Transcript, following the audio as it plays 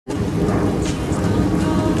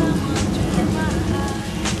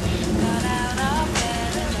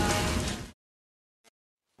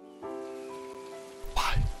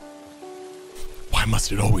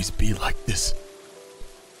must it always be like this?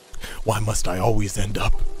 Why must I always end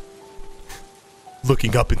up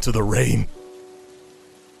looking up into the rain?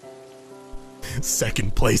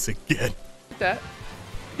 Second place again. That.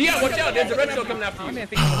 Yeah, watch out, there's a red shell coming after you. I mean, I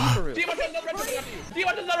think it's for real. Watch out, there's a red shell coming after you.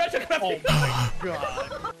 Watch out, there's a red shell coming after you. Oh my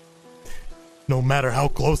god. No matter how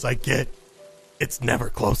close I get, it's never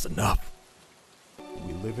close enough.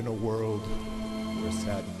 We live in a world where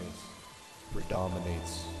sadness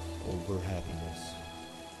predominates over happiness.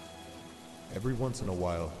 Every once in a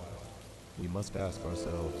while, we must ask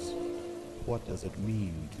ourselves, what does it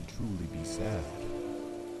mean to truly be sad?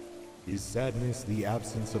 Is sadness the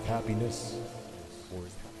absence of happiness, or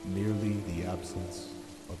merely the absence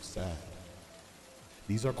of sad?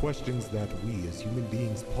 These are questions that we as human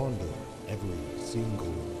beings ponder every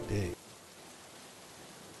single day.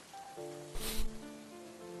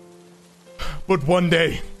 But one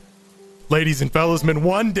day, ladies and fellasmen,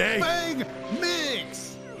 one day, Bang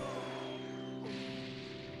Mix!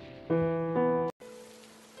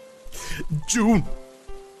 June,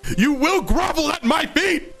 you will grovel at my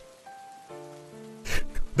feet!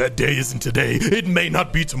 That day isn't today. It may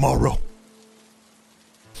not be tomorrow.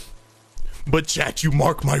 But chat, you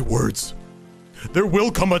mark my words. There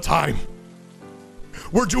will come a time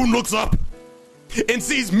where June looks up and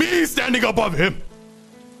sees me standing above him.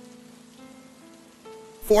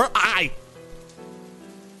 For I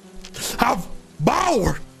have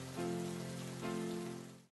power